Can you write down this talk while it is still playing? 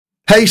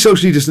Hey,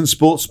 Socially Distant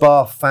Sports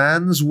Bar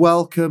fans,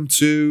 welcome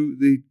to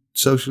the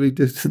Socially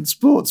Distant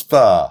Sports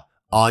Bar.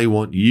 I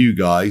want you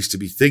guys to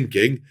be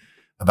thinking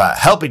about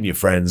helping your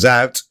friends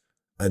out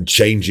and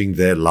changing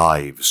their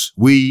lives.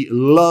 We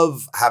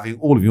love having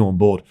all of you on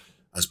board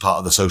as part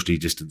of the Socially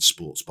Distant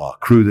Sports Bar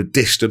crew, the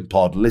Distant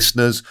Pod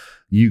listeners.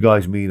 You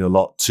guys mean a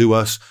lot to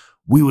us.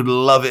 We would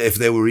love it if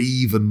there were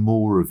even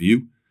more of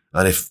you.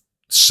 And if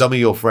some of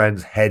your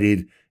friends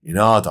headed in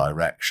our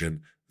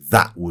direction,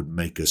 that would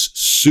make us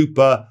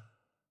super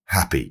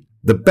happy.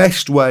 The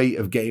best way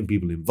of getting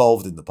people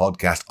involved in the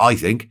podcast, I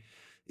think,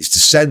 is to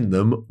send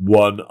them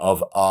one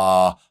of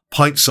our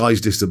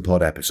pint-sized Distant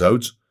Pod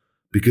episodes,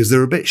 because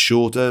they're a bit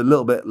shorter, a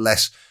little bit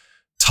less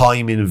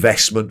time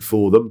investment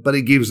for them, but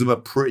it gives them a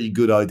pretty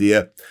good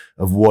idea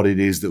of what it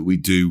is that we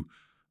do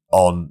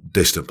on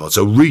Distant Pod.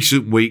 So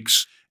recent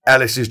weeks,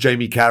 Ellis's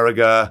Jamie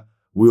Carragher,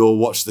 we all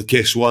watched the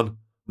Kiss one.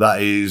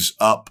 That is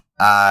up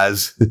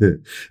as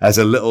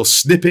a little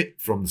snippet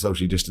from the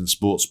Socially Distant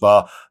Sports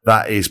Bar.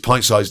 That is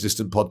pint-sized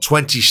Distant Pod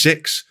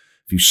 26.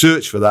 If you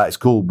search for that, it's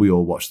called We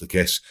All Watch the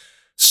Kiss.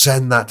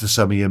 Send that to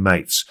some of your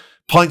mates.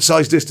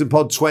 Pint-sized Distant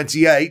Pod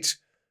 28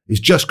 is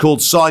just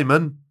called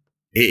Simon.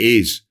 It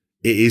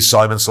is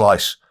Simon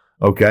Slice.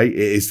 Okay, it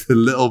is the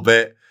little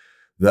bit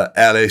that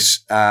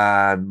Ellis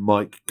and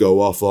Mike go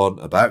off on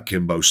about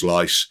Kimbo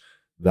Slice.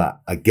 That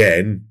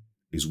again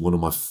is one of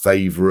my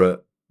favourite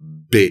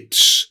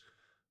bits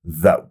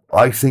that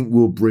I think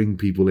will bring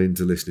people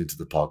into listening to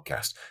the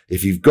podcast.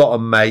 If you've got a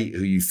mate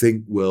who you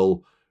think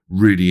will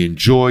really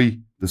enjoy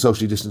the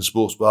Socially Distant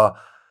Sports Bar,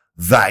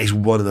 that is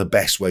one of the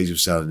best ways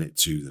of selling it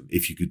to them.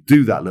 If you could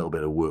do that little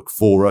bit of work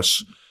for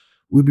us,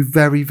 we'd be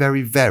very,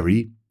 very,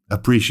 very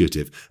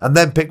appreciative. And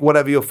then pick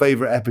whatever your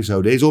favourite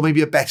episode is, or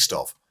maybe a best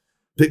of.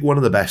 Pick one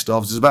of the best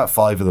ofs. There's about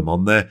 5 of them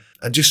on there,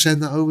 and just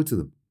send that over to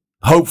them.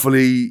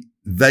 Hopefully,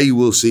 they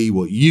will see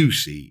what you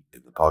see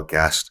in the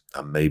podcast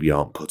and maybe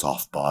aren't put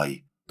off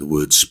by the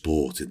word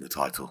sport in the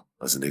title,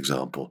 as an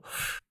example.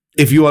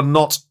 If you are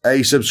not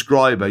a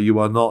subscriber, you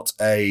are not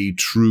a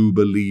true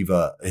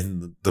believer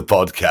in the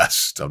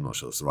podcast. I'm not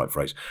sure that's the right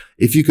phrase.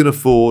 If you can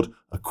afford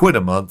 £1 a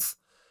month,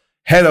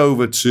 head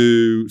over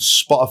to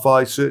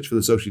Spotify, search for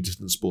the Socially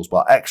Distant Sports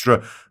Bar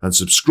Extra, and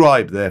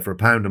subscribe there for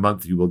 £1 a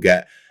month. You will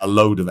get a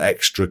load of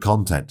extra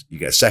content. You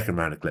get a second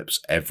round of clips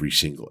every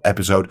single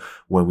episode.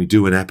 When we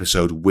do an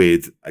episode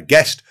with a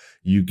guest,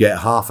 you get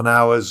half an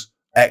hour's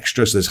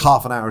extra. So there's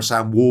half an hour of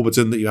Sam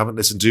Warburton that you haven't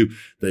listened to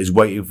that is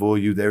waiting for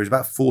you. There is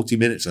about 40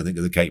 minutes, I think,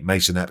 of the Kate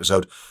Mason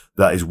episode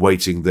that is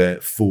waiting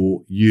there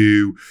for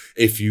you.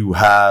 If you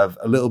have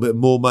a little bit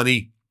more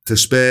money to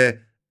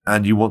spare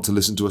and you want to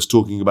listen to us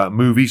talking about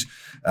movies,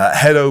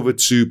 head over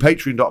to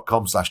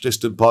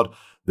patreon.com/distantpod.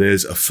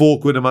 There's a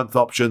 £4 a month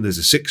option. There's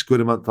a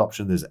 £6 a month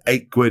option. There's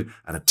 £8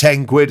 and a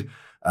 £10.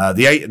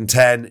 The 8 and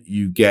 10,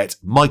 you get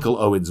Michael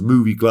Owen's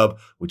Movie Club,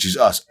 which is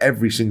us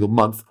every single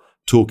month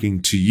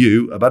talking to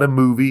you about a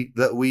movie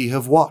that we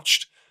have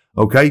watched,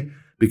 okay?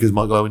 Because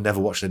Michael Owen never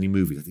watched any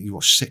movies. I think he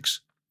watched 6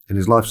 in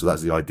his life, so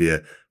that's the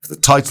idea for the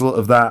title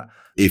of that.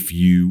 If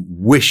you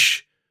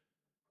wish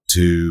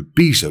to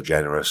be so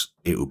generous,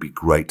 it would be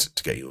great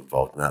to get you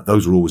involved in that.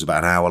 Those are always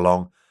about an hour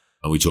long,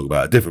 and we talk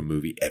about a different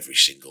movie every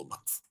single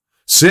month.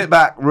 Sit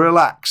back,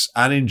 relax,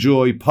 and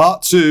enjoy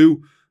part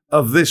 2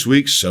 of this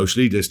week's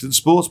Socially Distant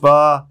Sports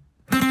Bar.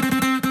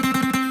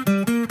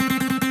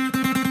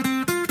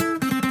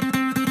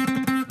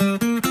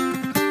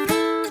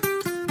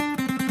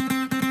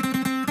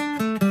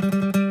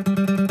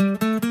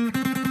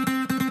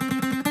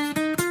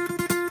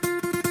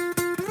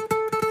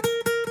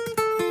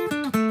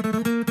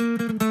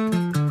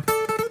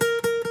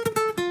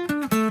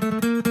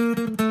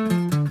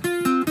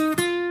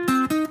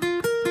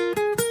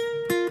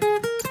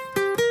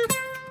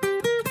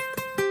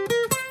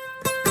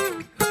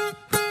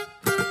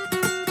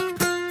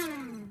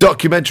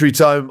 Documentary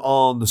time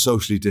on the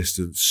Socially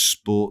Distant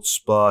Sports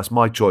Bar. It's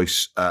my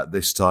choice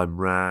this time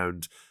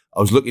round. I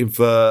was looking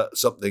for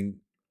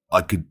something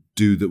I could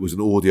do that was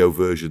an audio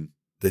version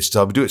this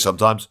time. We do it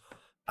sometimes.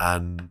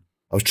 And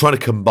I was trying to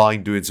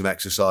combine doing some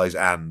exercise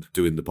and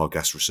doing the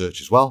podcast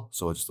research as well.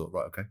 So I just thought,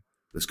 right, okay,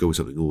 let's go with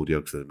something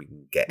audio so that we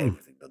can get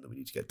everything done that we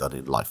need to get done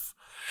in life.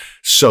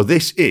 So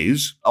this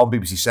is on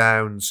BBC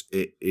Sounds.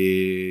 It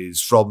is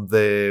from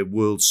their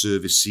World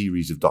Service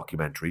series of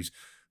documentaries.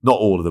 Not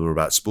all of them are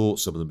about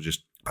sports. Some of them are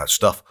just about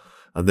stuff.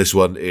 And this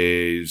one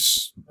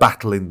is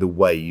Battling the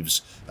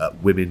Waves,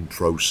 Women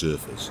Pro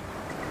Surfers.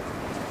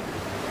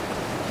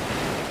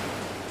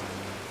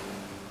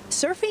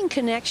 Surfing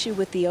connects you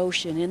with the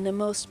ocean in the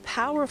most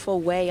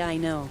powerful way I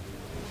know.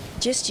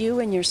 Just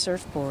you and your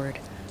surfboard,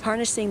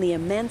 harnessing the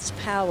immense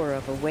power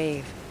of a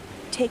wave,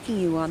 taking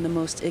you on the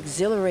most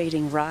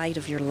exhilarating ride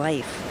of your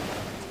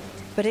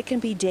life. But it can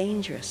be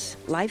dangerous,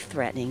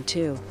 life-threatening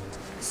too.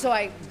 So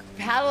I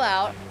paddle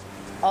out.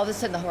 All of a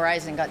sudden the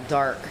horizon got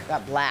dark,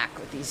 got black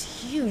with these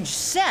huge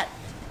set.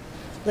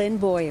 Lynn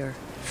Boyer,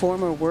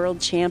 former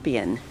world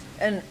champion.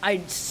 And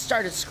I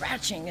started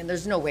scratching, and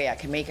there's no way I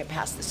can make it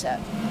past the set.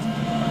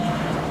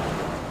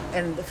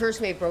 And the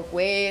first wave broke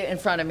way in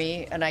front of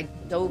me, and I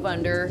dove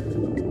under,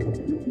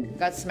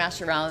 got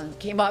smashed around,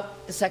 came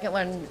up. The second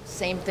one,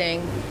 same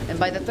thing. And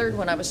by the third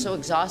one, I was so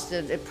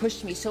exhausted, it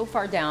pushed me so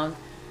far down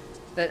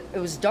that it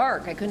was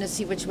dark. I couldn't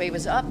see which way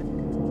was up.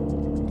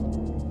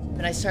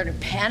 And I started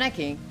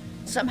panicking.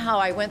 Somehow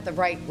I went the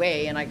right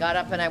way, and I got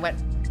up and I went,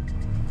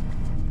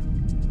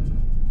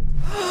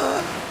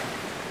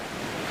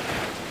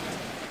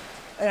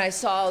 and I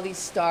saw all these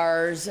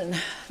stars, and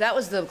that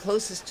was the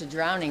closest to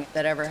drowning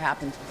that ever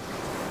happened.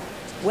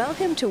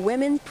 Welcome to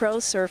Women Pro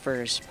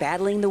Surfers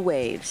Battling the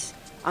Waves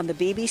on the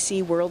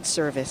BBC World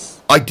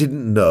Service. I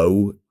didn't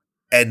know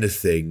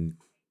anything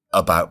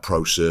about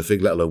pro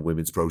surfing, let alone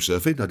women's pro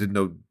surfing. I didn't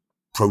know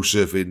pro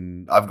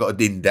surfing. I've got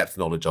an in-depth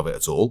knowledge of it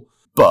at all.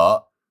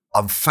 But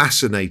I'm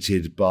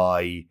fascinated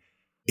by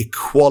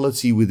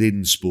equality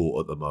within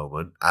sport at the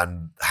moment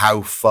and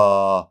how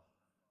far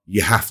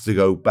you have to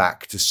go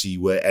back to see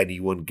where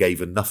anyone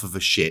gave enough of a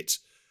shit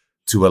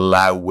to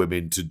allow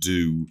women to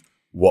do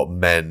what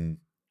men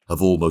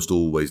have almost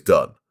always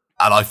done.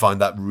 And I find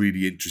that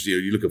really interesting.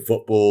 You look at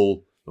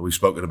football, and we've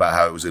spoken about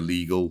how it was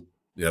illegal,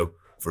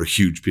 for a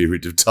huge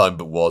period of time,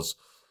 but was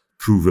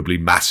provably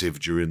massive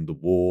during the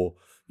war.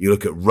 You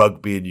look at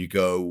rugby and you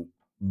go,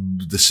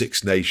 the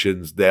Six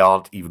Nations, they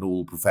aren't even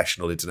all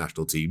professional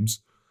international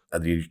teams.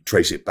 And you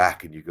trace it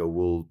back and you go,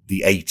 well,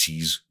 the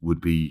 80s would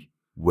be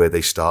where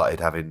they started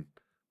having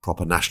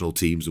proper national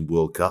teams and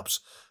World Cups.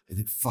 And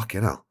think,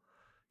 fucking hell.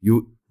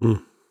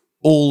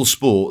 All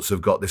sports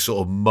have got this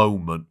sort of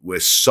moment where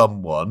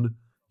someone,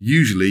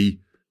 usually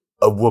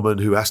a woman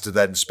who has to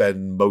then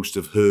spend most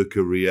of her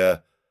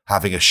career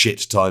having a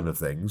shit time of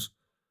things,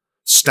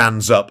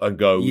 stands up and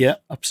goes, yeah,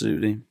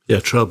 absolutely. Yeah,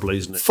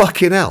 trailblazing it.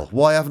 Fucking hell.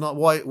 Why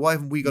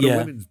haven't we got a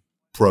women's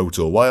pro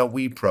tour? Why aren't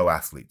we pro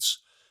athletes?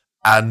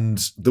 And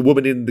the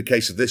woman in the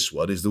case of this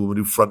one is the woman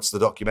who fronts the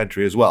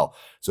documentary as well.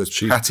 So it's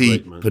Patti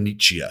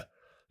Paniccia,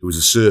 who was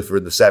a surfer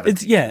in the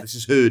 70s. This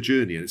is her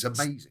journey, and it's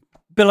amazing.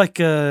 A bit like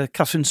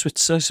Catherine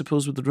Switzer, I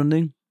suppose, with the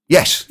running.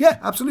 Yes, yeah,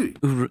 absolutely.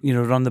 Who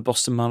ran the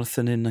Boston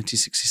Marathon in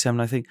 1967,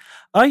 I think.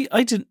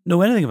 I didn't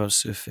know anything about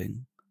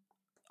surfing.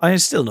 I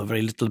still know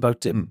very little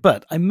about it,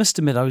 but I must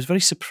admit I was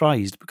very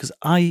surprised because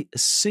I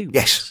assumed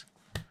this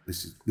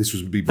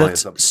would be my that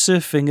assumption.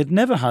 Surfing had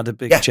never had a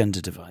big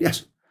gender divide.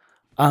 Yes.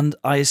 And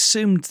I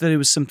assumed that it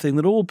was something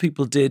that all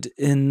people did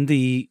in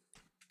the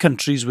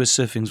countries where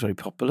surfing is very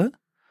popular.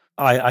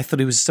 I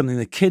thought it was something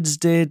that kids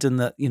did and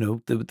that,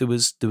 there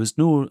was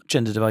no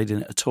gender divide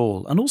in it at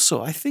all. And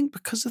also, I think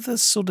because of the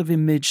sort of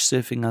image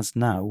surfing has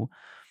now,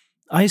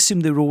 I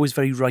assumed they were always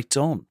very right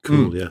on.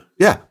 Cool, yeah.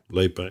 Yeah.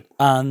 Laid back.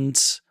 And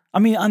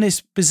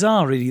it's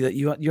bizarre really that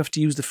you have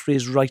to use the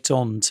phrase right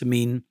on to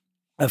mean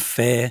a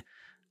fair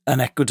and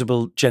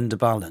equitable gender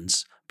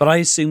balance. But I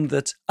assumed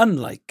that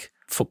unlike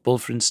football,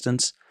 for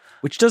instance,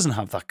 which doesn't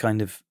have that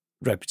kind of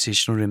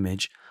reputation or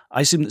image,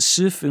 I assumed that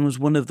surfing was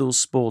one of those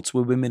sports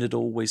where women had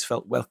always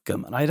felt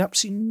welcome. And I had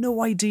absolutely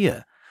no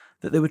idea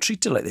that they were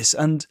treated like this.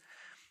 And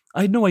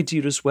I had no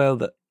idea as well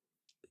that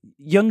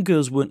young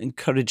girls weren't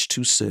encouraged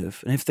to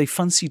surf. And if they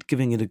fancied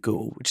giving it a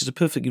go, which is a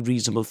perfectly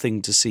reasonable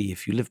thing to see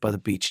if you live by the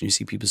beach and you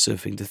see people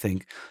surfing, to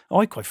think, oh,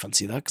 I quite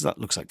fancy that because that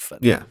looks like fun.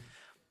 Yeah.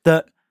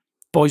 That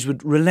boys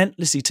would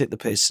relentlessly take the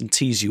piss and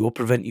tease you or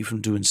prevent you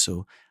from doing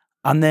so.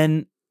 And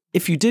then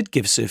if you did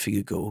give surfing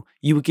a go,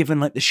 you were given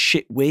like the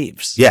shit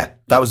waves. Yeah,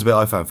 that was the bit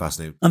I found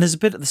fascinating. And there's a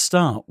bit at the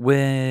start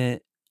where,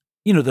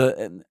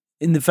 in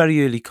the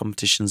very early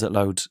competitions that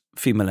allowed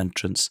female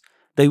entrants,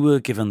 they were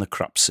given the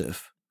crap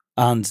surf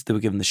and they were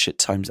given the shit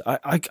times.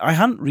 I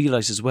hadn't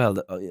realised as well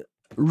that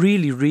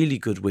really, really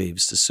good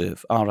waves to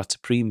surf are at a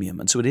premium.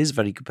 And so it is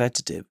very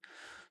competitive.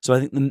 So I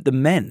think the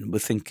men were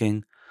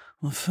thinking,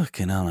 well,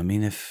 fucking hell,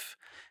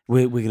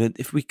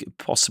 if we could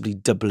possibly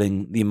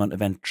doubling the amount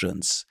of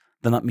entrants,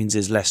 then that means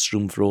there's less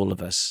room for all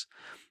of us.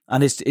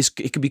 And it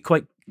can be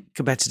quite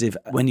competitive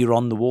when you're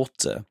on the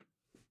water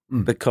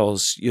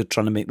because you're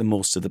trying to make the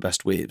most of the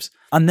best waves.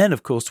 And then,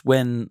 of course,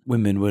 when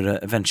women were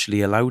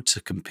eventually allowed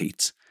to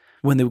compete,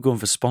 when they were going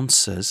for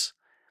sponsors,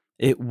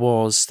 it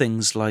was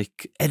things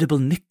like edible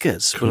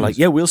knickers. We're like,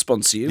 yeah, we'll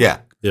sponsor you.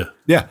 Yeah.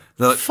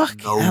 Like, fuck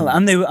hell.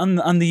 And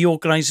the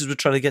organisers were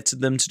trying to get to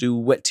them to do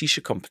wet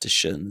t-shirt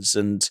competitions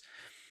and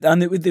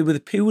they were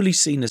purely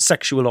seen as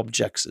sexual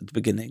objects at the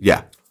beginning.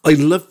 Yeah. I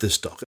love this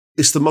doc.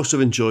 It's the most I've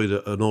enjoyed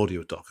an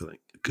audio doc, I think.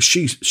 Because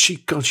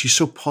she's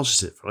so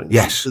positive, right?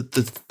 Yes.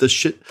 The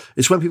shit,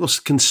 it's when people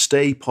can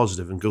stay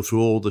positive and go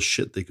through all the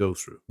shit they go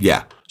through.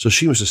 Yeah. So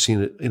she must have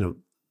seen it,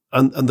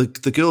 and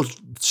the girl,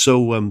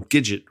 so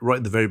Gidget, right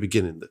at the very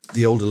beginning,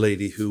 the older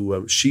lady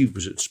who she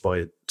was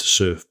inspired to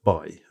surf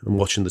by and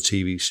watching the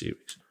TV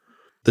series,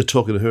 they're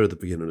talking to her at the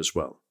beginning as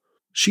well.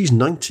 She's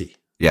 90.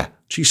 Yeah.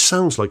 She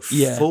sounds like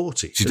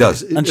 40. She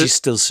does. And she's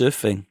still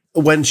surfing.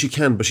 When she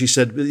can, but she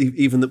said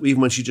even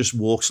when she just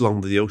walks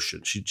along the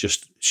ocean,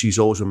 she's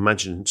always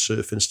imagining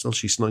surfing still.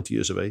 She's 90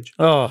 years of age.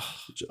 Oh.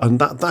 And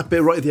that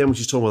bit right at the end when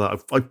she's talking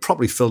about that, I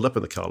probably filled up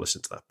in the car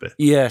listening to that bit.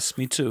 Yes,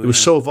 me too. It was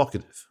so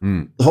evocative.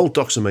 The whole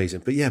doc's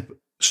amazing. But yeah,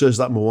 so is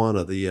that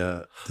Moana,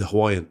 the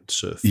Hawaiian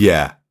surf.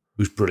 Yeah.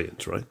 who's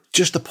brilliant, right?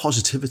 Just the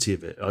positivity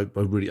of it, I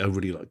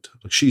really liked.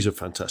 Like, she's a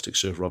fantastic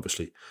surfer,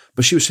 obviously.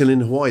 But she was saying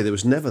in Hawaii, there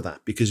was never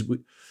that because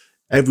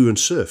everyone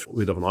surfed.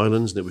 We'd have on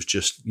islands and it was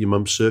just your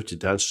mum surfed, your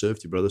dad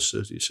surfed, your brother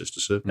surfed, your sister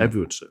surfed,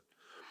 everyone surfed.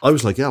 I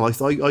was like, yeah,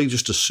 I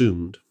just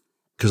assumed,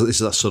 because this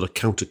is that sort of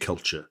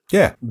counterculture.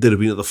 Yeah. They'd have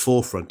been at the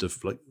forefront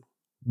of like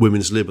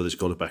women's labour that's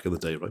got it back in the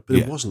day, right? But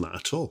it wasn't that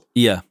at all.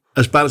 Yeah.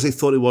 As bad as they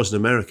thought it was in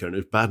America, and it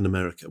was bad in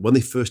America, when they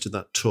first did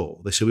that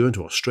tour, they said we went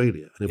to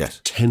Australia, and it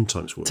was 10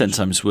 times worse. 10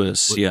 times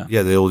worse, yeah.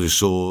 Yeah, they all just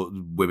saw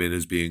women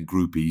as being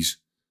groupies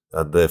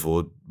and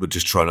therefore were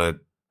just trying to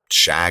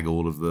shag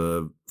all of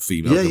the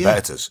female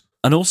competitors.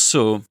 And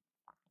also,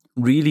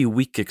 really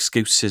weak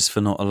excuses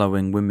for not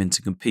allowing women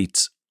to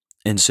compete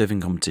in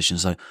surfing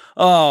competitions. Like,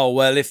 oh,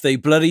 well, if they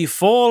bloody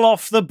fall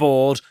off the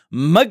board,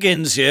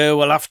 Muggins here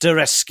will have to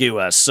rescue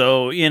us.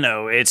 So,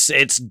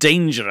 it's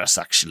dangerous,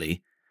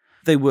 actually.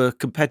 They were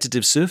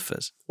competitive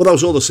surfers. Well, that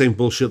was all the same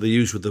bullshit they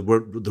used with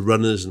the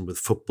runners and with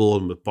football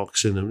and with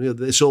boxing.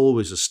 And it's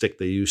always a stick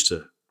they used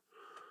to,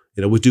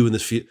 we're doing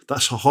this for you.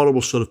 That's a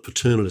horrible sort of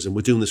paternalism.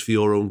 We're doing this for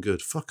your own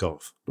good. Fuck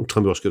off. Don't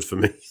tell me what's good for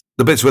me.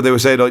 The bits where they were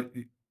saying, like,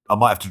 I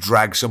might have to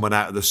drag someone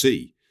out of the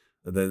sea.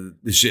 And then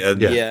the shit, and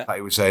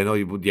Patty was saying,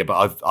 oh,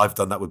 but I've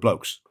done that with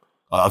blokes.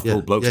 I've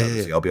pulled blokes out of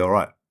the sea. I'll be all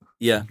right.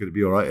 Yeah. I'm going to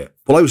be all right here.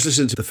 Well, I was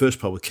listening to the first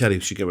part with Kelly.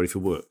 She get ready for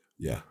work.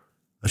 Yeah.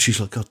 And she's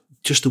like, God,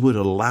 just the word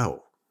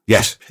allow.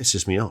 Yes. Just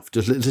pisses me off.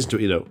 Just listen to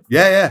it,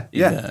 Yeah.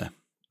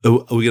 Are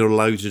we going to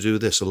allow you to do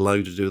this? Allow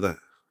you to do that?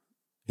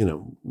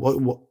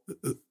 What?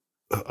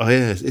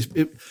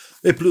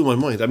 It blew my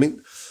mind. I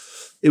mean,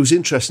 it was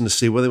interesting to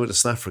see when they went to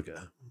South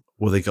Africa,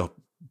 where they got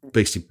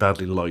basically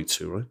badly lied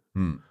to,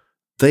 right?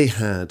 They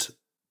had,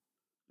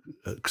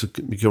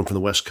 coming from the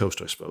West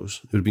Coast, I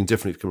suppose, it would have been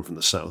different if coming from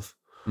the South,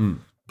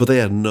 but they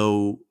had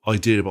no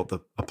idea about the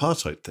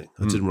apartheid thing.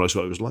 I didn't realize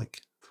what it was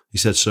like. He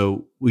said,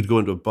 so we'd go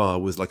into a bar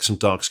with like some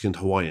dark-skinned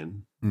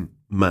Hawaiian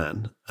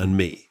man and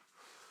me.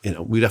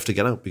 We'd have to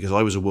get out because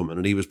I was a woman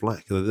and he was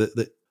black.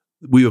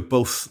 We were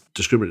both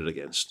discriminated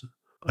against.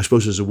 I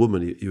suppose as a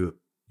woman,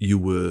 you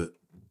were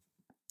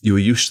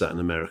used to that in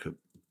America,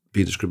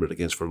 being discriminated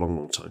against for a long,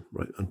 long time,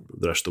 right? And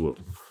the rest of the world.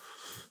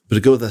 But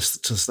to go there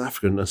to South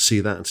Africa and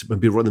see that and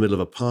be right in the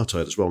middle of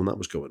apartheid as well when that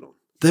was going on.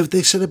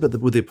 They said about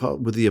with the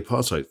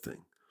apartheid thing,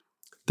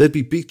 there'd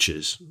be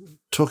beaches,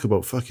 talk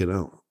about fucking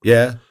hell.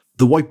 Yeah.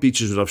 The white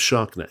beaches would have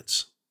shark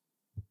nets.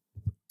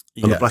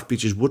 And the black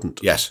beaches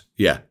wouldn't. Yes.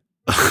 Yeah.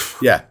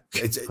 Yeah.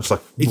 It's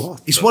like,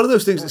 what? It's one of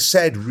those things that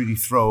said really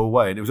throw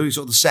away. And it was only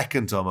sort of the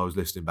second time I was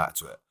listening back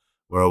to it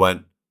where I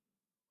went,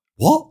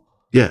 what?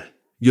 Yeah.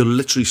 You're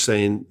literally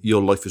saying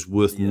your life is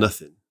worth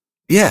nothing.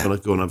 Yeah. When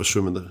I go and have a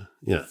swim in the,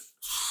 yeah.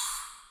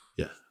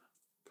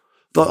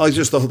 I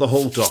just thought the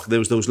whole doc, there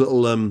was those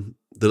little, the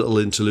little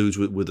interludes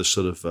with the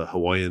sort of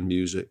Hawaiian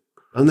music.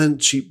 And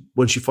then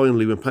when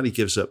Patty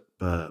gives up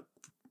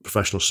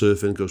professional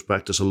surfing, goes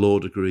back, does a law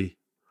degree,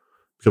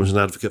 becomes an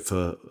advocate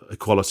for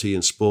equality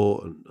in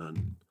sport,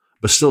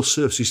 but still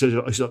surfs. He said,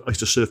 I used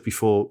to surf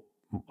before.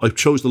 I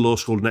chose the law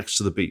school next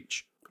to the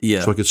beach.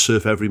 Yeah. So I could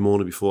surf every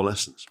morning before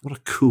lessons. What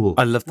a cool...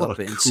 I love that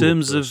bit. In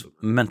terms of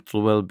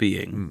mental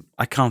well-being,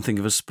 I can't think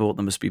of a sport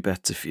that must be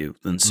better for you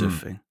than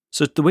surfing.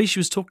 So the way she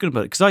was talking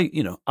about it, because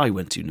I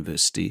went to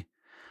university,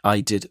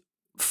 I did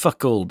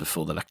fuck all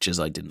before the lectures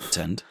I didn't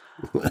attend.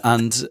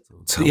 And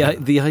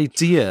the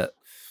idea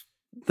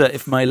that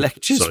if my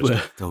lectures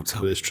don't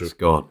tell me it's true.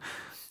 Go on.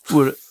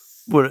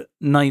 were at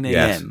 9 a.m.,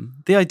 Yes.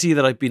 the idea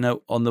that I'd been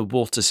out on the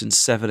water since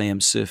 7 a.m.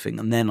 surfing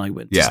and then I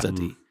went to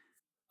study.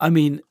 I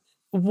mean,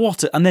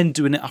 and then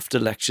doing it after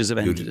lectures have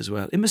ended as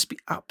well. It must be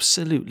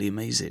absolutely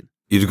amazing.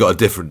 You'd have got a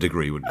different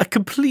degree, wouldn't you? A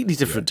completely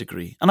different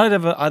degree. And I'd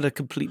had a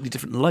completely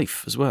different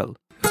life as well.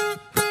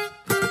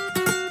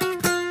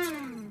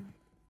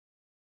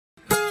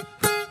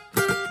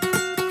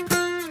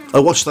 I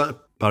watched that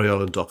Barry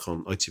Allen doc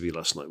on ITV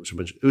last night, which I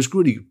mentioned. It was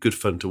really good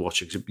fun to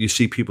watch it. You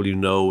see people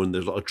and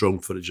there's a lot of drone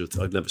footage.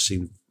 I'd never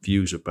seen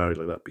views of Barry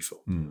like that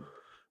before.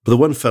 But the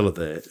one fella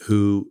there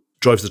who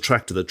drives the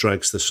tractor that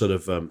drags the sort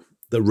of,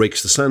 that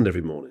rakes the sand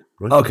every morning,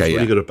 right? Okay, so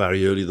when you go to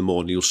Barry early in the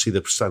morning, you'll see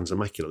the sand's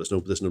immaculate.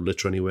 There's no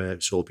litter anywhere.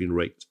 It's all been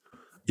raked.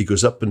 He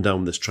goes up and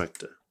down this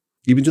tractor.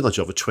 He's been doing that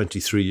job for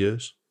 23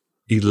 years.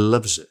 He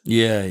loves it.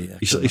 Yeah.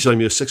 He's telling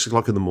me at 6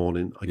 o'clock in the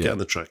morning, I get on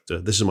the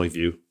tractor. This is my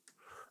view.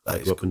 I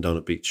go up and down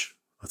a beach.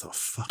 I thought,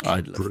 fuck,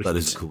 that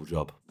is a cool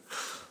job.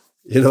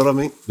 You know what I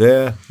mean?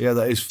 Yeah,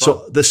 that is fun.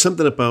 So there's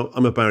something about,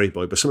 I'm a Barry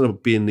boy, but something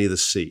about being near the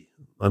sea.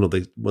 I know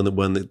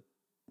when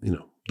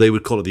they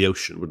would call it the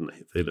ocean, wouldn't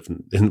they? They live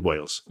in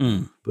Wales,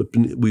 but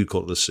we would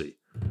call it the sea.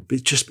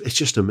 But it's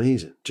just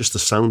amazing, just the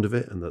sound of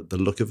it and the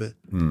look of it.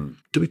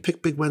 Do we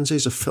pick Big Wednesday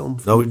as a film?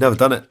 No, we've never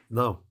done it.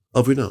 No.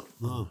 Have we not?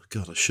 Oh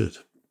God, I should,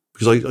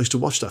 because I used to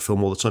watch that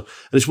film all the time,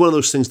 and it's one of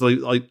those things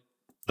that I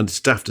and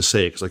it's daft to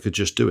say it because I could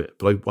just do it,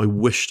 but I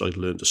wished I'd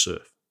learned to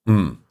surf.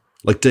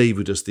 Like Dave,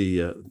 who does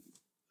the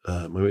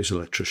my mate's an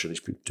electrician. He's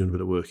been doing a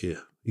bit of work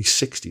here. He's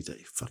 60,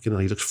 Dave. Fucking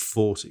hell, he looks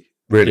 40.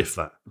 Really? If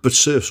that. But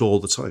surfs all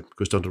the time.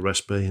 Goes down to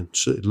Rest Bay and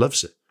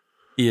loves it.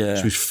 Yeah.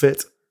 So he's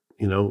fit.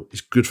 You know,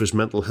 it's good for his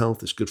mental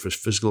health. It's good for his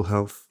physical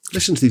health.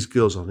 Listen to these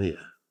girls on here.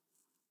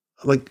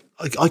 Like,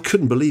 I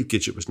couldn't believe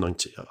Gidget was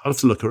 90. I'll have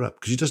to look her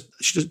up because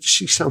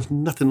she sounds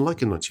nothing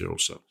like a 90-year-old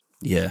sound.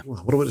 Yeah.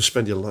 Wow, what a way to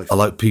spend your life. I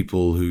like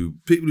people who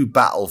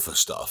battle for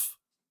stuff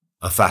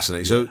are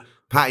fascinating. So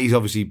Patty's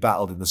obviously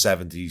battled in the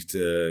 70s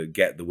to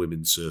get the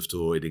women's surf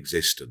tour in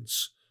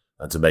existence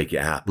and to make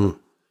it happen.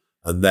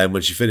 And then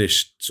when she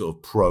finished sort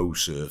of pro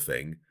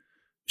surfing,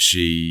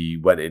 she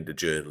went into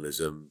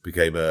journalism,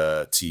 became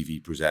a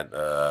TV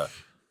presenter,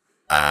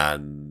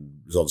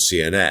 and was on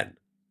CNN,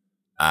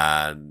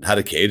 and had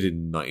a kid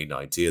in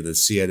 1990. And the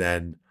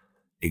CNN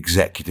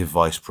executive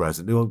vice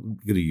president, who I'm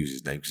going to use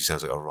his name because he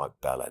sounds like a right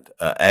bellend,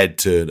 Ed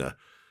Turner,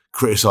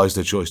 criticised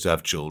her choice to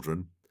have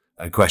children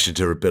and questioned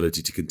her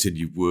ability to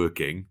continue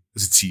working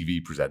as a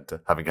TV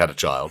presenter, having had a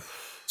child.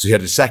 So she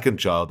had a second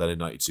child then in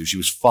 92. She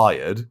was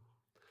fired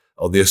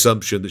on the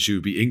assumption that she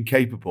would be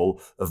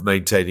incapable of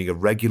maintaining a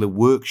regular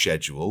work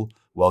schedule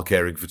while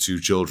caring for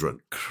 2 children.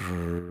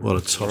 What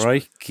a toss.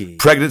 Crikey.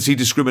 Pregnancy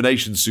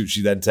discrimination suit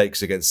she then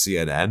takes against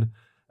CNN,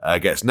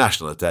 gets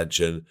national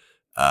attention.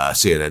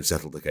 CNN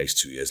settled the case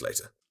 2 years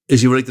later.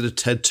 Is he related to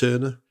Ted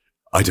Turner?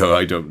 I don't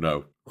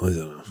know. I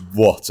don't know.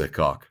 What a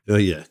cock. Oh,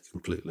 yeah,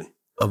 completely.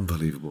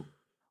 Unbelievable.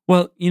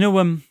 Well, you know,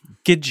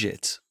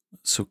 Gidget,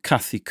 so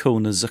Kathy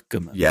Kona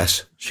Zuckerman,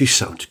 Yes. She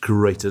sounds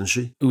great, doesn't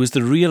she? who was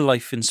the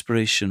real-life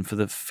inspiration for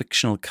the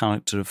fictional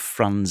character of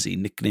Francie,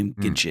 nicknamed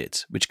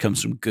Gidget, which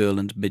comes from Girl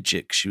and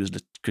Midget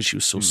because she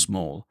was so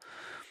small.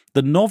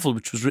 The novel,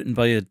 which was written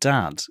by her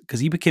dad,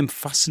 because he became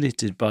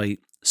fascinated by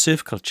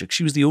surf culture.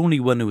 She was the only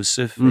one who was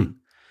surfing.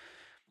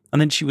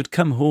 And then she would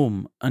come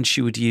home and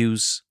she would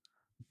use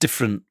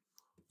different,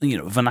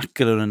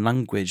 vernacular and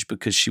language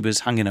because she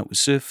was hanging out with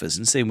surfers,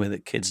 in the same way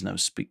that kids now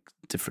speak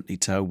differently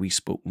to how we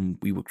spoke when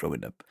we were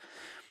growing up.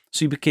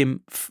 So he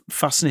became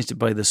fascinated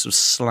by the sort of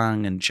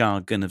slang and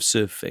jargon of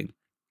surfing.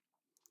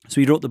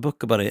 So he wrote the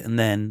book about it, and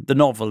then the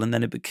novel, and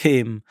then it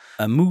became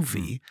a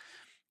movie.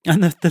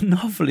 And the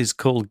novel is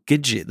called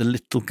Gidget, the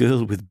little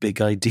girl with big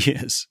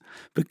ideas,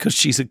 because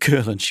she's a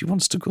girl and she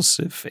wants to go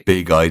surfing.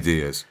 Big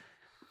ideas.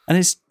 And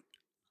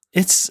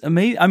it's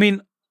amazing. I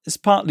mean, it's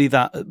partly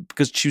that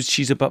because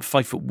she's about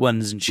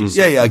 5'1", and she's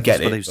I get that's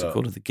it. what they used to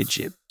call her, the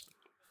Gidget.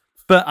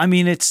 But I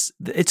mean, it's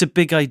a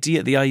big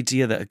idea. The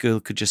idea that a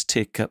girl could just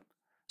take up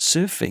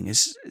surfing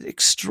is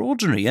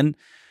extraordinary, and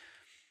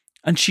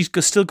she's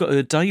still got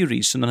her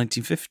diaries from the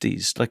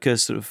 1950s, like her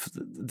sort of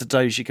the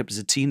diary she kept as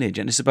a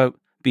teenager, and it's about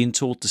being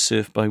taught to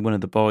surf by one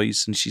of the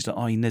boys, and she's like,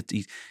 "Oh, he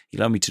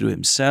allowed me to do it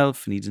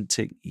himself, and he didn't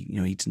take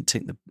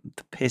the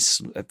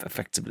piss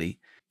effectively."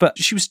 But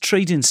she was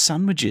trading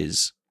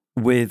sandwiches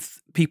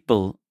with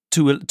people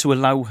to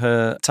allow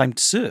her time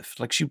to surf.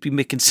 Like she'd be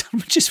making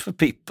sandwiches for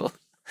people.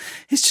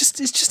 It's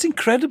just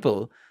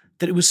incredible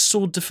that it was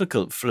so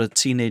difficult for a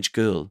teenage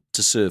girl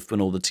to surf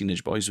when all the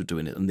teenage boys were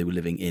doing it and they were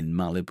living in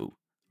Malibu.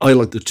 I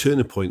like the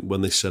turning point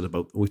when they said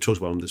we talked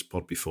about on this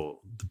pod before,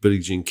 the Billie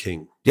Jean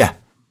King Yeah.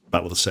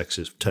 Battle of the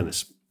Sexes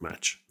tennis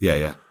match.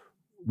 Yeah.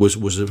 Was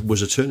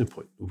a turning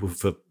point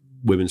for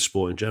women's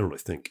sport in general, I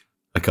think.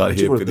 I can't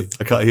hear the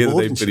name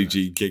audience Billie there.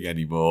 Jean King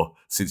anymore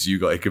since you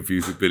got it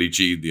confused with Billie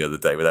Jean the other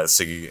day without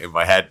singing it in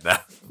my head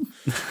now.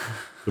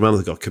 Remember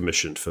they got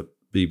commissioned for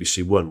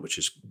BBC One, which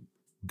is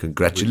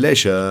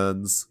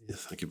Congratulations. yeah,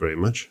 thank you very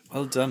much.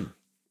 Well done.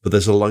 But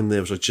there's a line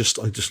there which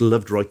I just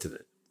loved writing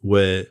it,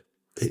 where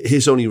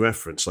his only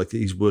reference, like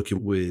he's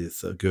working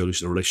with a girl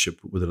who's in a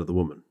relationship with another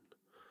woman,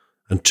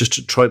 and just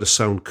to try to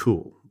sound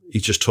cool, he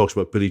just talks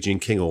about Billie Jean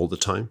King all the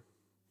time.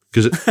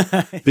 Because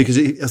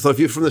I thought if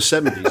you're from the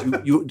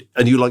 70s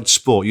and you liked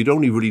sport, you'd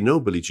only really know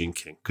Billie Jean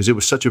King because it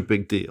was such a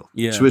big deal.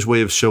 Yeah. So his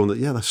way of showing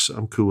that,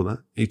 I'm cool with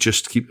that. He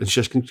just can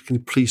you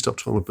please stop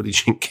talking about Billie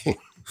Jean King?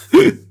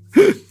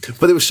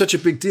 But it was such a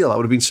big deal. That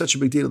would have been such a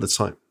big deal at the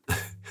time.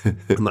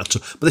 And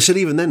but they said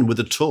even then with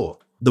the tour,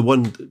 the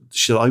one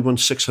she said I won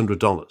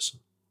 $600,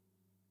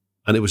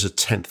 and it was a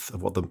tenth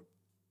of what the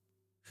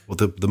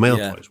male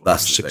prize was.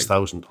 That's the thing.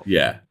 $6,000.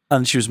 Yeah.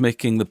 And she was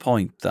making the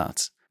point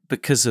that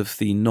because of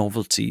the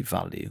novelty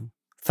value,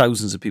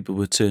 thousands of people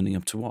were turning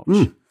up to watch.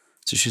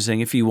 So she's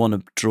saying if you want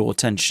to draw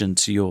attention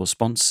to your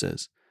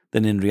sponsors,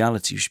 then in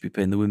reality you should be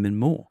paying the women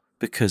more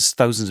because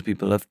thousands of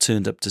people have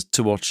turned up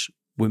to watch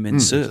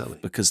women surf exactly.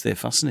 because they're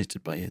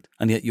fascinated by it.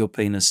 And yet you're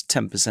paying us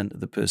 10%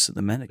 of the purse that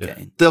the men are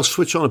getting. They'll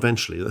switch on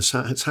eventually.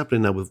 It's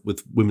happening now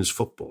with women's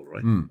football,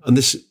 right? And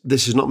this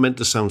is not meant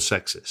to sound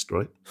sexist,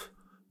 right?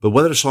 But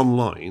whether it's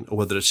online or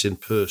whether it's in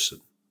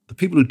person, the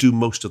people who do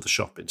most of the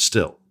shopping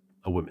still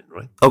are women,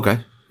 right?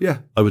 Okay. Yeah.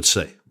 I would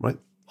say, right?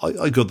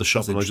 I go to the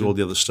shop and I do all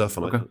the other stuff.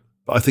 And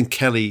but I think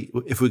Kelly,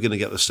 if we're going to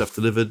get the stuff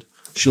delivered,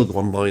 she'll go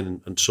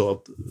online and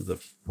sort out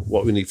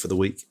what we need for the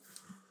week.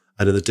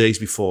 And in the days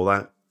before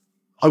that,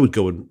 I would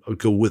go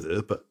with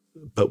her,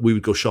 but we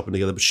would go shopping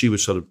together. But she would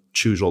sort of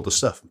choose all the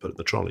stuff and put it in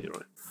the trolley,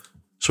 right?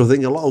 So I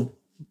think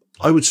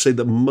I would say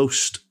that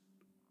most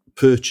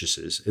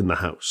purchases in the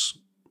house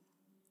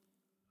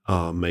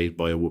are made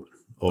by a woman,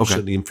 or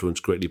certainly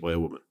influenced greatly by a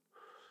woman.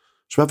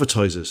 So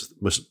advertisers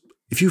must,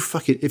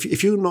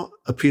 if you're not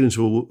appealing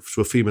to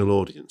a female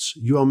audience,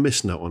 you are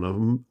missing out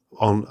on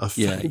a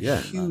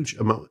huge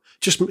amount.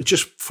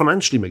 Just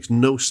financially makes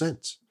no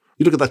sense.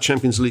 You look at that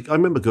Champions League. I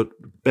remember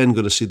Ben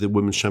going to see the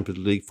Women's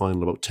Champions League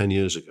final about 10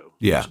 years ago.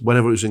 Yeah.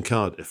 Whenever it was in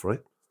Cardiff, right?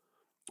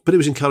 But it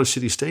was in Cardiff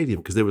City Stadium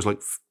because there was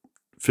like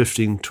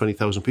 15,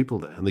 20,000 people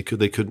there, and they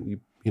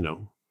couldn't,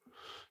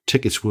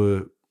 tickets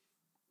were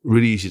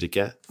really easy to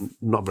get,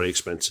 not very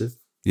expensive.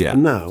 Yeah.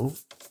 And now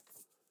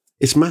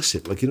it's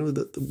massive. Like,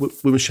 the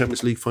Women's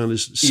Champions League final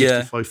is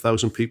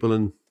 65,000 people,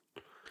 and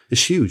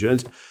it's huge.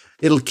 And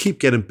it'll keep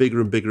getting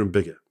bigger and bigger and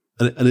bigger.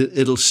 And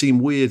it'll seem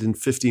weird in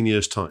 15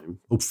 years' time,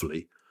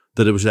 hopefully,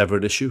 that it was ever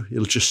an issue.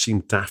 It'll just seem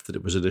daft that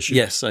it was an issue.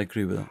 Yes, I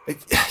agree with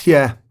that.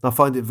 Yeah, I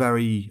find it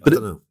very, I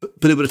don't know.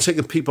 But it would have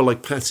taken people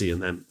like Patty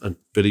and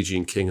Billie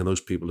Jean King and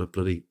those people that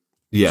bloody...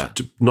 Yeah.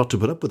 Not to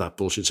put up with that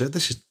bullshit. Say,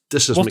 this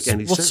doesn't make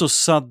any sense. What's so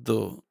sad,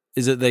 though,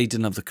 is that they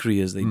didn't have the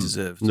careers they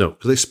deserved. No,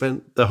 because they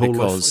spent their whole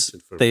life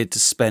because they had to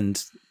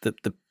spend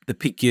the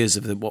peak years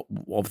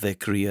of their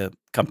career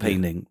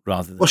campaigning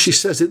rather than... Well, she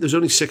says that there's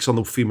only 6 on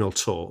the female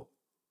tour.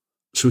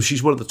 So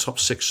she's one of the top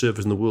 6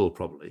 surfers in the world,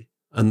 probably.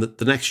 And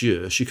the next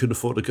year, she couldn't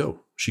afford to go.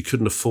 She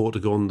couldn't afford to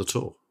go on the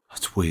tour.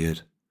 That's weird.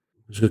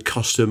 It was going to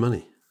cost her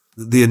money.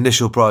 The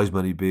initial prize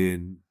money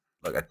being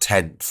like a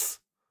 10th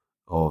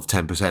of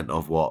 10%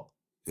 of what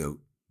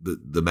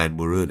the men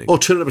were earning. Or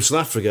turning up in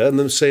South Africa and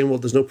then saying, well,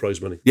 there's no prize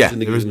money. Yeah, Didn't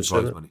there even isn't say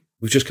prize that. money.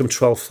 We've just come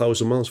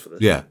 12,000 miles for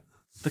this. Yeah.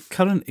 The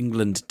current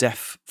England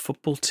deaf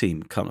football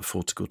team can't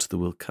afford to go to the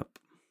World Cup.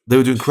 They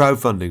were doing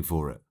crowdfunding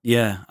for it.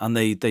 Yeah, and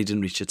they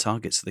didn't reach a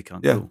target, so they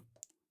can't Yeah. go.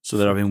 So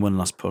they're having one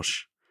last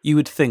push. You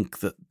would think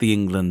that the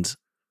England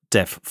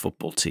deaf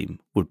football team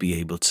would be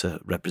able to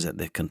represent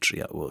their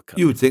country at a World Cup.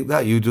 You would think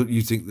that. You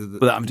think that.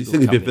 But that You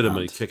think there'd be a bit of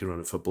money kicking around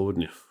in football,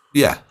 wouldn't you?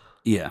 Yeah.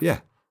 Yeah.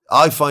 Yeah.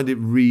 I find it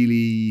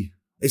really...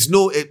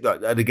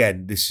 and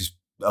again, this is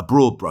a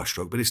broad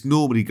brushstroke, but it's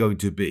normally going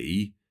to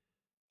be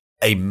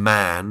a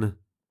man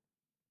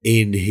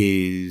in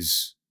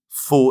his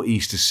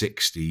 40s to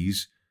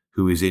 60s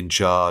who is in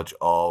charge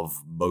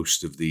of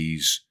most of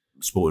these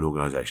sporting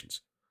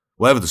organisations.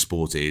 Whatever the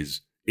sport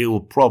is, it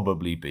will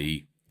probably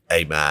be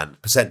a man,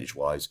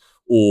 percentage-wise,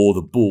 or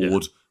the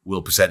board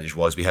will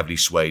percentage-wise be heavily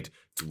swayed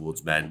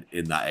towards men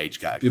in that age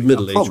category. Your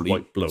middle-aged Probably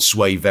white bloke.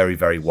 sway very,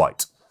 very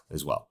white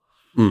as well.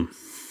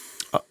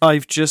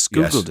 I've just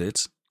Yes. Googled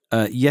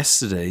it.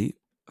 Yesterday,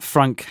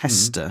 Frank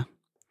Hester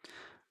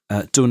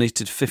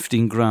donated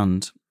 15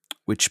 grand,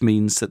 which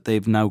means that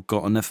they've now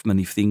got enough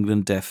money for the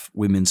England deaf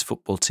women's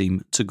football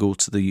team to go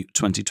to the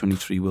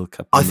 2023 World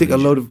Cup. I think a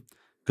load of...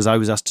 Because I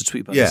was asked to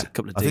tweet about this a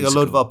couple of days I ago. think a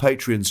load of our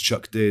Patreons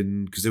chucked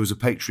in, because there was a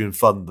Patreon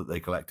fund that they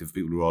collected for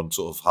people who were on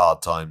sort of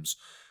hard times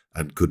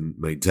and couldn't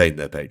maintain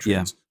their Patreons.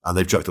 Yeah. And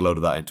they've chucked a load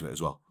of that into it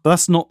as well. But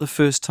that's not the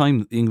first time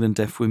that the England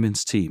deaf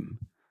women's team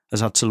has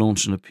had to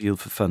launch an appeal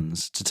for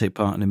funds to take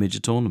part in a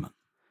major tournament.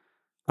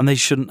 And they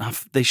shouldn't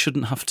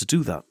have to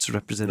do that to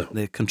represent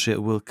their country at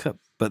a World Cup.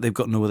 But they've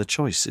got no other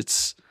choice.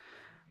 It's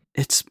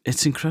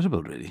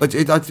incredible, really. I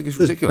think it's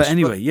ridiculous. But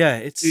anyway,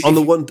 it's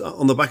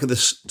On the back of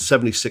this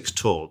 76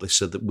 tour, they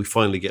said that we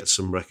finally get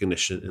some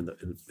recognition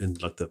in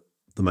like the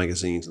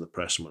magazines and the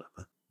press and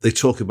whatever. They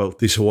talk about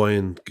these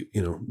Hawaiian,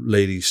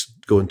 ladies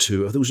going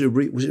to, I think was it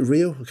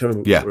Rio? I can't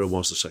remember where it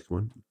was, the second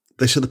one.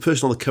 They said the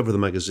person on the cover of the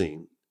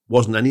magazine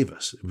wasn't any of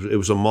us. It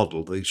was a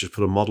model. They just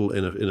put a model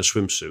in a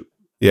swimsuit.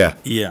 Yeah.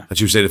 Yeah. And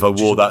she was saying if I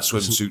wore that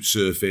swimsuit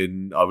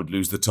surfing, I would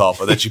lose the top.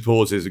 And then she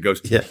pauses and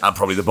goes, and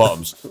probably the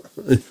bottoms.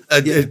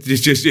 And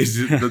it's just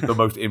the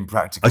most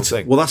impractical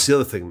thing. Well, that's the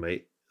other thing,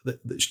 mate.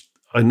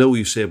 I know what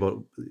you say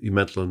about your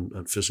mental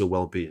and physical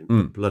well-being.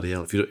 But bloody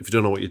hell, if you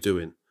don't know what you're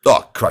doing,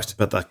 oh, Christ.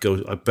 I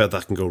bet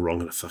that can go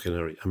wrong in a fucking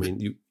hurry. I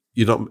mean,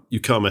 you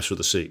can't mess with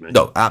the sea, mate.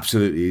 No,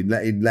 absolutely.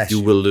 Unless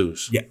You will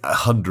lose. Yeah,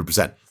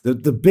 100%.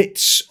 The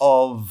bits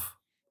of...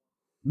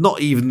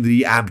 Not even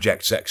the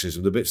abject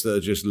sexism, the bits that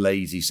are just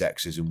lazy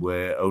sexism,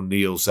 where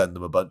O'Neill send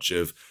them a bunch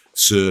of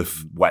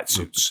surf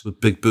wetsuits With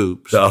big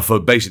boobs. that are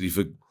basically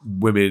for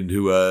women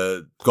who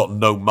got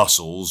no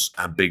muscles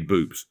and big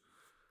boobs.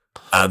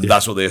 And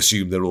that's what they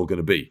assume they're all going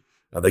to be.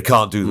 And they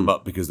can't do them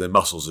up because their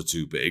muscles are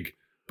too big,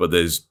 but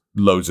there's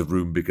loads of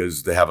room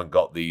because they haven't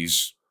got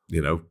these,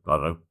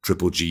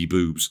 triple G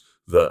boobs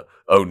that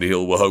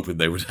O'Neill were hoping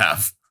they would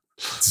have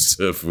to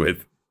surf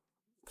with.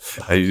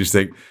 And you just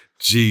think...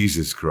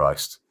 Jesus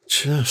Christ.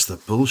 Just the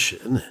bullshit,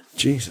 isn't it?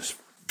 Jesus.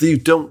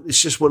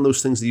 It's just one of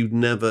those things that you'd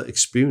never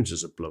experience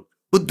as a bloke.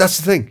 But that's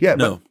the thing, yeah.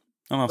 No.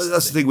 But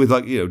that's the thing with,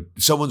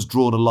 someone's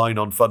drawn a line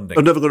on funding.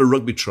 I've never gone to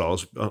rugby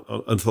trials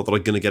and thought that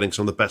I'm going to get in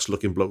some of the best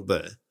looking bloke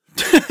there.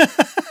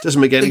 Doesn't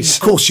make any sense.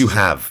 Of course you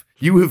have.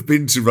 You have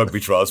been to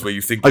rugby trials where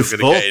you think you're going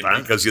to get in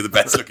that. because you're the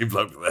best looking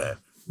bloke there.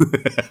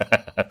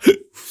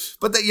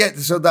 But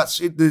so that's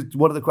it.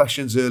 One of the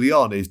questions early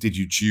on is, did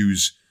you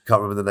choose... Can't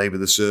remember the name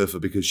of the surfer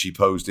because she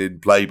posed in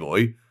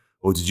Playboy,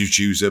 or did you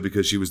choose her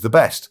because she was the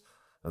best?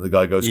 And the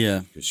guy goes,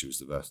 because she was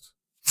the best.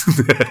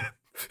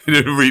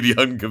 Really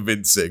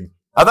unconvincing.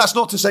 And that's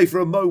not to say for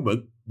a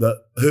moment that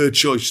her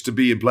choice to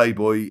be in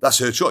Playboy, that's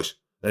her choice.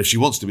 If she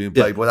wants to be in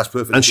Playboy, that's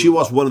perfect. And she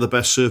was one of the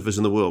best surfers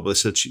in the world. But they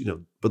said,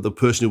 but the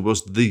person who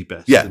was the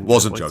best,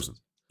 wasn't chosen.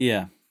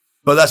 Yeah.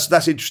 But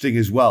that's interesting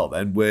as well.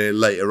 Then, where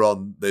later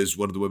on, there's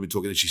one of the women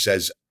talking, and she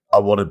says, "I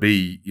want to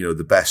be,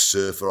 the best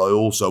surfer. I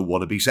also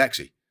want to be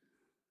sexy."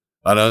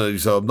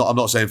 So I'm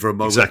not saying for a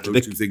moment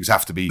those two things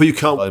have to be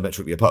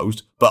diametrically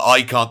opposed, but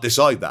I can't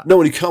decide that.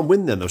 No, and you can't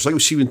win then, though. It's like we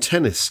see in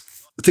tennis.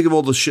 Think of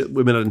all the shit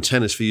women had in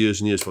tennis for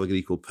years and years before they get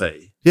equal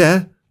pay.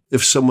 Yeah.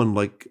 If someone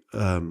like,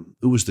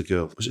 who was the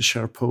girl? Was it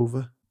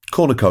Sharapova?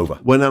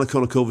 Kornikova. When Anna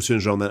Kornikova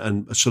turns around then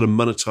and sort of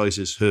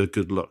monetizes her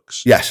good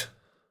looks. Yes.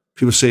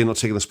 People say you're not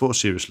taking the sport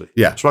seriously.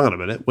 Yeah. So hang on a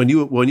minute. When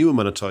you were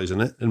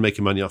monetizing it and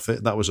making money off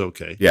it, that was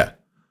okay. Yeah.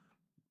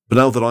 But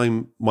now that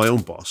I'm my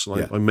own boss,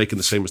 and I'm making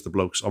the same as the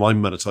blokes, and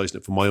I'm monetizing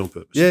it for my own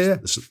purposes. Yeah.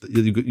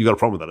 You got a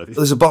problem with that, have you?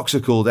 There's a boxer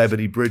called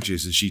Ebony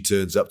Bridges, and she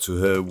turns up to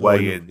her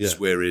weigh-ins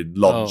wearing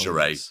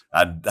lingerie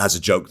and has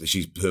a joke that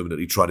she's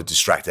permanently trying to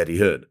distract Eddie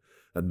Hearn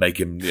and make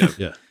him,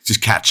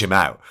 just catch him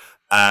out.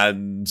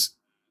 And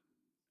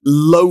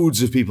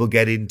loads of people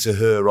get into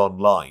her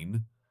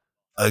online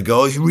and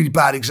go, "Oh, she's a really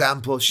bad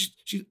example. She's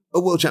a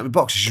world champion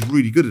boxer. She's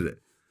really good at it."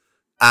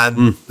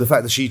 And the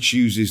fact that she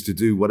chooses to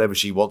do whatever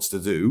she wants to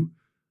do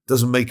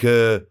doesn't make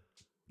her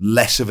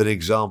less of an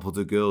example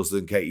to girls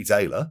than Katie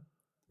Taylor.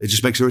 It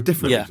just makes her a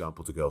different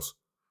example to girls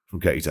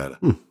from Katie Taylor.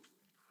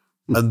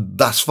 And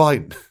that's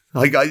fine.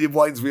 It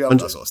winds me up,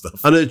 that sort of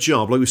stuff. And her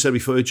job, like we said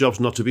before, her job's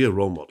not to be a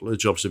role model. Her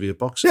job's to be a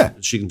boxer. Yeah.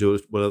 She can do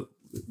it whatever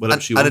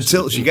she wants. And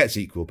until she gets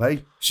equal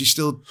pay, she's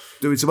still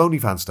doing some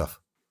OnlyFans stuff.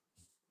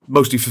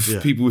 Mostly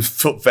for people with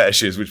foot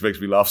fetishes, which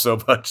makes me laugh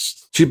so much.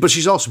 But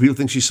she's also, people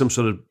think she's some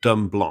sort of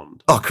dumb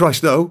blonde. Oh,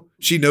 Christ, no.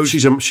 She knows.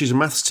 She's a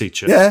maths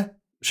teacher. Yeah.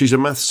 She's a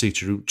maths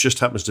teacher who just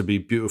happens to be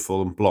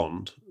beautiful and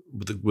blonde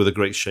with a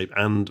great shape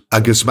and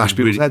can smash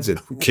people's heads in.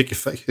 Kick your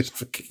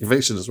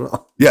face in as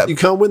well. Yeah. You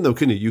can't win though,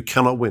 can you? You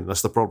cannot win.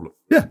 That's the problem.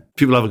 Yeah.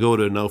 People have a go at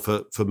her now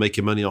for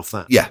making money off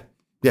that. Yeah.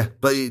 Yeah.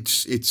 But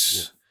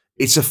it's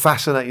a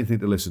fascinating thing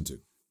to listen to.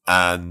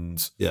 And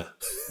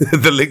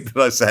the link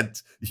that I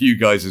sent you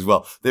guys as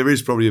well, there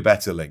is probably a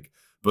better link,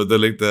 but the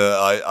link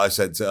that I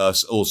sent to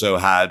us also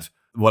had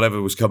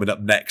whatever was coming up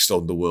next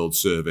on the World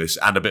Service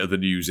and a bit of the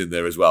news in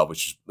there as well,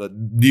 which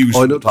news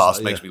from the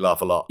past makes me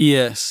laugh a lot.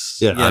 Yes.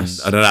 Yeah. Yes.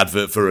 And an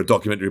advert for a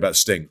documentary about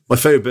Sting. My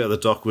favourite bit of the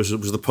doc was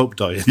the Pope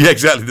dying. Yeah,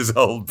 exactly. There's a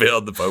whole bit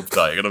on the Pope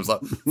dying. And I was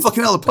like,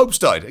 fucking hell, the Pope's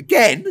died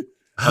again?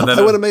 And then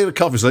I went and made a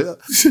coffee. It's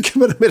like,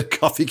 when I made a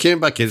coffee, came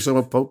back in,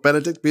 so Pope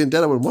Benedict being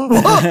dead. I went, what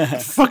the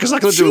fuck is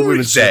that going to do with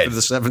women's surf in the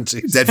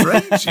 70s? Dead for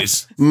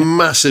ages.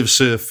 Massive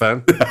surf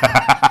fan.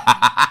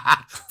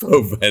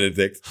 Pope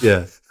Benedict.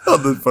 Yeah.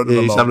 On the front of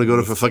the he's lawn. having to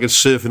go for fucking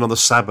surfing on the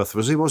Sabbath,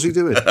 was he? What's he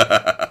doing?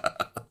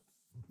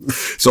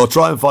 So I'll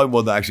try and find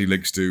one that actually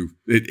links to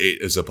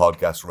it as a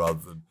podcast rather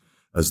than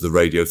as the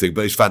radio thing,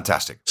 but it's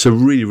fantastic. It's a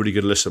really, really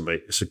good listen,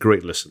 mate. It's a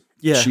great listen.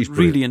 Yeah, She's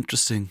really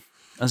interesting.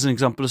 As an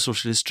example of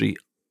social history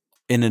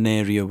in an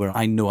area where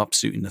I know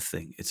absolutely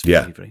nothing, it's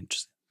very, very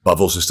interesting. But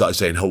I've also started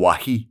saying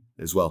Hawaii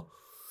as well.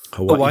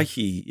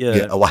 Hawaii, yeah.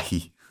 Yeah,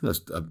 Hawaii.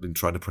 I've been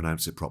trying to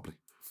pronounce it properly.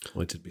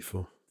 I did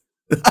before.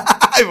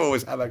 I've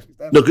always have actually.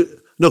 No,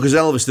 because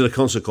Elvis did a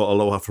concert called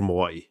Aloha from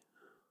Hawaii.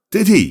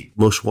 Did he?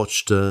 Most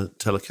watched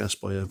telecast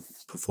by a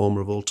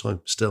performer of all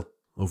time. Still,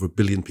 over 1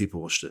 billion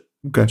people watched it.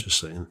 Okay. Just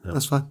saying. No.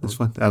 That's fine. That's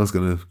fine. Alan's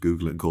going to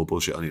Google it and call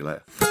bullshit on you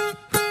later.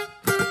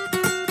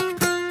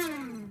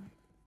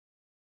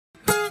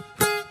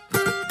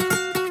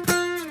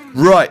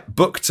 Right,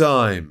 book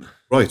time.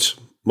 Right,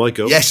 my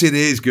go. Yes, it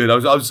is good. I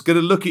was going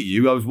to look at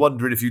you. I was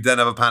wondering if you then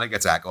have a panic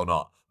attack or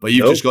not. But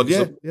you've just gone,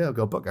 I've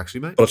got a book actually,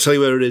 mate. But I'll tell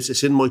you where it is.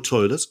 It's in my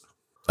toilet.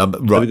 Right. Are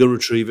we going to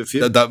retrieve it for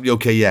you?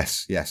 Okay,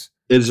 yes. It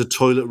is a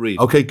toilet read.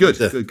 Okay, good.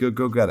 Yeah. Good.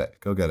 Go get it.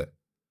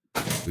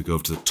 We go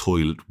over to the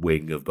toilet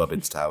wing of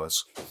Bubbins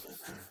Towers.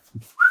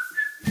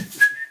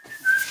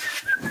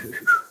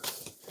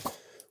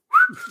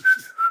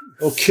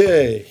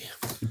 Okay.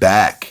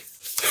 Back.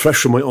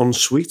 Fresh from my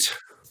ensuite.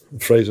 A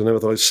phrase I never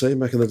thought I'd say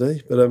back in the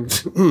day.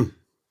 But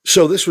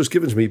so this was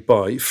given to me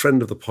by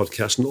friend of the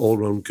podcast and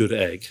all-round good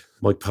egg,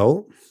 Mike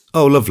Powell.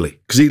 Oh, lovely.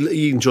 Because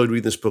he enjoyed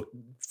reading this book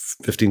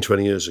 15,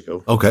 20 years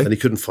ago. Okay. And he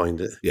couldn't find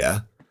it.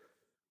 Yeah.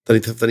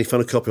 Then he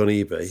found a copy on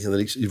eBay, and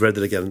then he read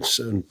it again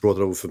and brought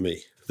it over for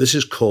me. This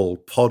is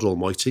called Pod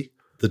Almighty,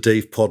 the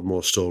Dave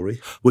Podmore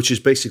story, which is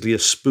basically a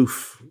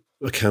spoof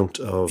account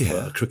of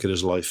a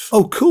cricketer's life.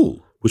 Oh,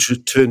 cool. Which was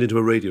turned into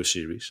a radio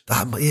series.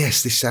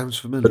 Yes, this sounds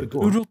familiar.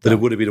 Go on. But it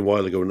would have been a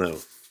while ago now.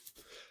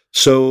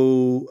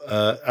 So,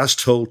 as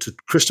told to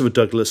Christopher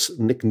Douglas,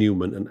 Nick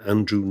Newman, and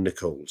Andrew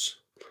Nichols.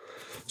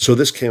 So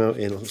this came out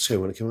in, let's see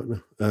when it came out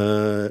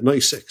now,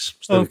 96.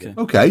 So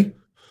Okay.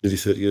 Nearly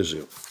 30 years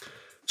ago.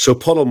 So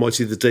Pod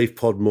Almighty, the Dave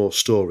Podmore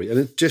story. And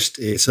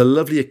it's a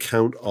lovely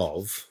account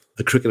of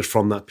a cricketer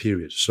from that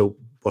period. So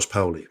was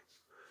Powley.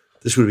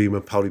 This would have been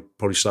when Powley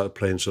probably started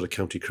playing sort of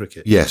county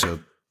cricket. Yes. So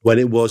when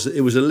it was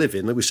a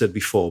living, like we said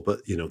before, but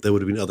there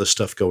would have been other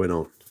stuff going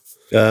on.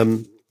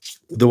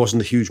 There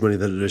wasn't the huge money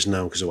that there is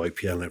now because of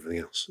IPL and everything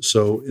else.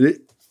 So,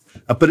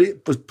 but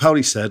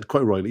Powley said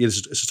quite rightly,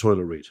 it's a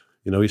toilet read.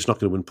 You know, it's not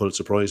going to win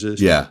Pulitzer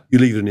Prizes. Yeah. You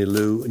leave it in your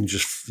loo and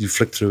you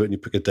flick through it and you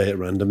pick a day at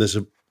random. There's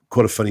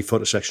quite a funny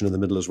photo section in the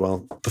middle as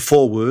well. The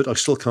foreword, I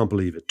still can't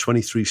believe it.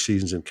 23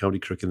 seasons in county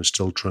cricket and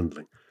still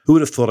trundling. Who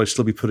would have thought I'd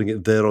still be putting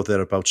it there or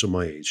thereabouts at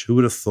my age? Who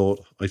would have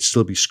thought I'd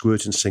still be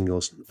squirting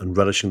singles and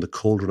relishing the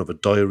cauldron of a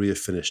diarrhea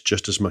finish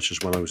just as much as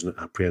when I was an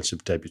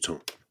apprehensive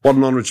debutant? What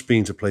an honour it's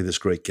been to play this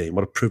great game.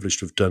 What a privilege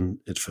to have done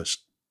it for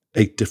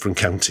 8 different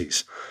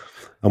counties.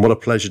 And what a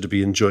pleasure to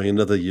be enjoying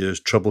another year's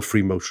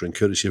trouble-free motoring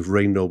courtesy of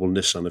Ray Noble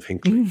Nissan of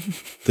Hinckley,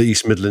 the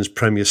East Midlands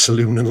premier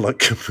saloon and light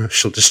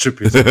commercial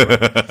distributor.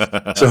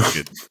 So,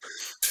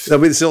 I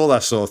mean, it's all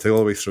that sort of thing all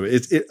the way through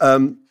it.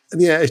 And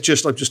yeah, it's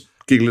just, I'm just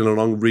giggling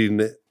along, reading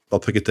it. I'll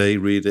pick a day,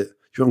 read it.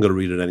 You haven't got to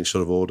read it in any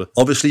sort of order.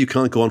 Obviously, you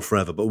can't go on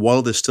forever, but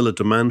while there's still a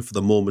demand for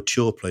the more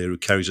mature player who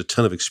carries a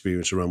ton of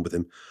experience around with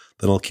him,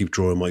 then I'll keep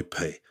drawing my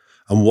pay.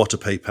 And what a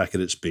pay packet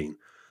it's been.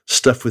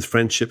 Stuffed with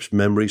friendships,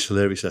 memories,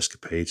 hilarious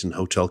escapades, and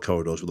hotel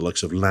corridors with the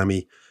likes of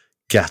Lammy,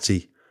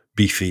 Gatty,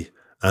 Beefy,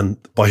 and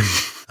by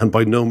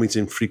no means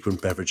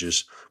infrequent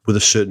beverages with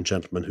a certain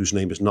gentleman whose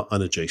name is not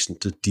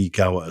unadjacent to D.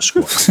 Gower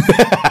Esquire.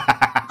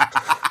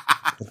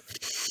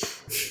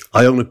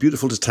 I own a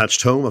beautiful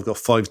detached home. I've got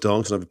 5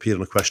 dogs, and I've appeared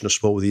on A Question of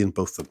Sport with Ian,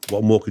 both of them.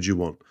 What more could you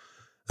want?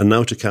 And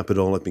now to cap it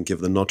all, I've been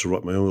given the nod to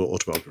write my own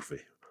autobiography.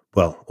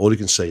 Well, all you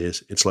can say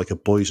is, it's like a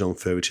boy's own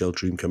fairy tale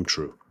dream come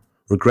true.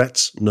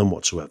 Regrets? None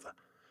whatsoever.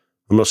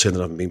 I'm not saying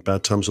there haven't been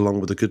bad times along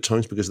with the good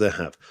times, because there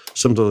have.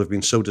 Sometimes I've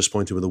been so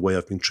disappointed with the way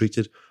I've been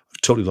treated,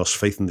 I've totally lost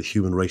faith in the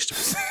human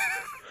race.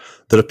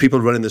 There are people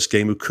running this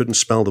game who couldn't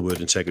spell the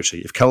word integrity.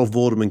 If Carol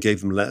Vorderman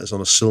gave them letters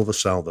on a silver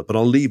salver, but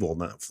I'll leave all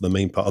that for the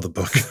main part of the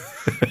book.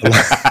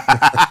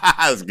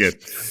 That's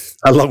good.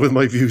 Along with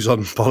my views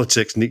on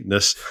politics,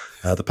 neatness,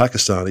 the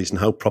Pakistanis, and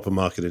how proper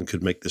marketing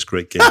could make this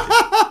great game.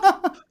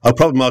 How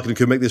proper marketing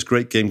could make this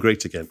great game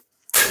great again.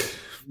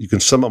 You can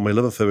sum up my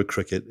love affair with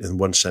cricket in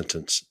one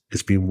sentence.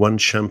 It's been one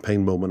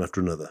champagne moment after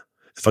another.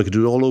 If I could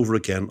do it all over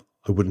again,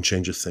 I wouldn't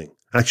change a thing.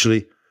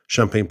 Actually,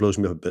 champagne blows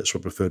me up a bit, so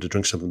I prefer to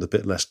drink something with a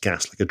bit less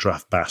gas, like a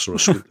draft bass or a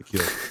sweet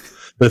liqueur.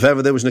 But if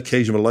ever there was an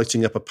occasion for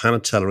lighting up a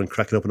panatella and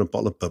cracking open a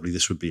bottle of bubbly,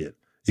 this would be it.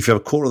 If you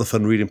have a quarter of the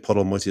fun reading Pod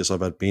Almighty as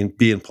I've had being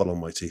Pod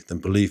Almighty, then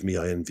believe me,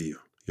 I envy you.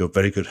 You're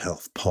very good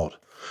health, Pod.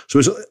 So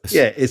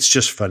it's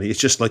just funny. It's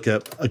just like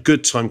a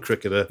good time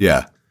cricketer.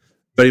 Yeah.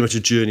 Very much a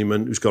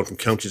journeyman who's gone from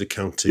county to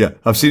county. Yeah,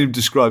 I've seen him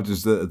described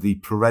as the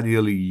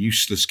perennially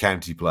useless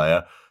county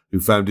player who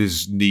found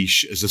his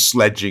niche as a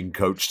sledging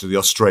coach to the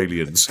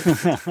Australians.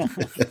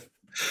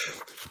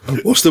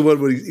 What's the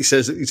one where he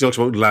says, he talks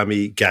about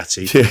Lammy,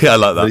 Gatty. Yeah, I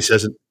like that. And he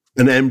says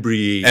an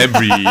embryee.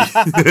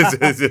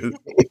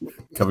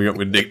 Coming up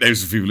with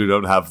nicknames for people who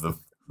don't have them.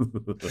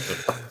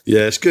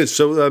 Yeah, it's good.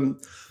 So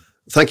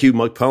thank you,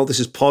 Mike Powell. This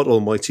is Pod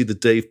Almighty, the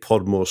Dave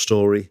Podmore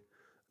story,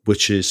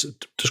 which is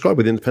described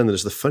by The Independent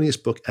as the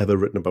funniest book ever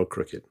written about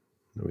cricket.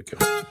 There we go.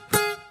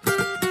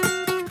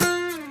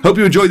 Hope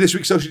you enjoyed this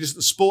week's Socially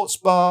Distant Sports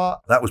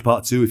Bar. That was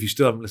part 2. If you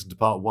still haven't listened to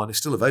part 1, it's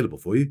still available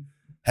for you.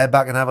 Head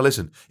back and have a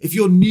listen. If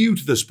you're new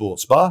to the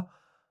Sports Bar,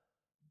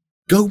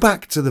 go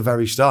back to the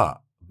very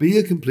start. Be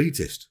a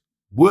completist.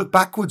 Work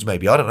backwards,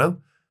 maybe. I don't know.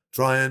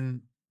 Try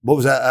and, what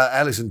was that?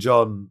 Ellis and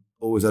John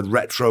always had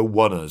retro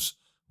oneers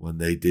when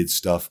they did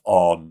stuff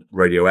on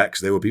Radio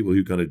X. They were people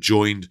who kind of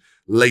joined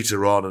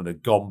later on and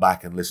had gone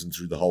back and listened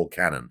through the whole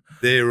canon.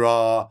 There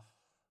are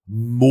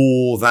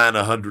more than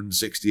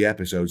 160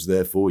 episodes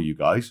there for you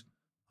guys.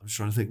 I'm just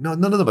trying to think. No,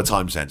 none of them are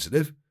time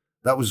sensitive.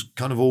 That was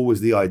kind of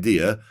always the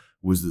idea,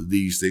 was that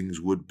these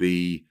things would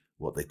be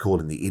what they call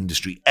in the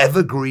industry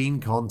evergreen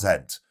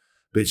content,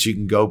 bits you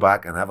can go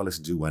back and have a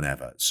listen to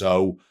whenever.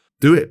 So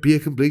do it. Be a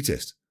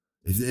completist.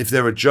 If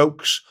there are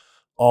jokes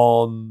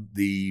on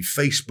the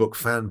Facebook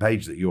fan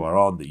page that you are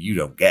on that you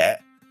don't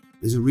get,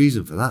 there's a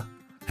reason for that.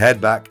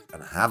 Head back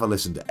and have a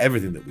listen to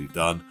everything that we've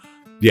done.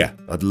 Yeah,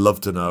 I'd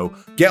love to know.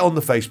 Get on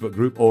the Facebook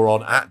group or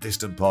on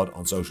 @DistantPod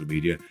on social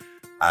media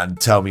and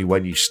tell me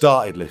when you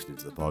started listening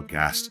to the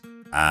podcast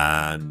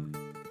and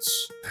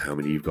how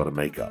many you've got to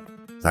make up.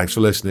 Thanks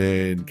for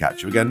listening.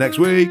 Catch you again next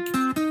week.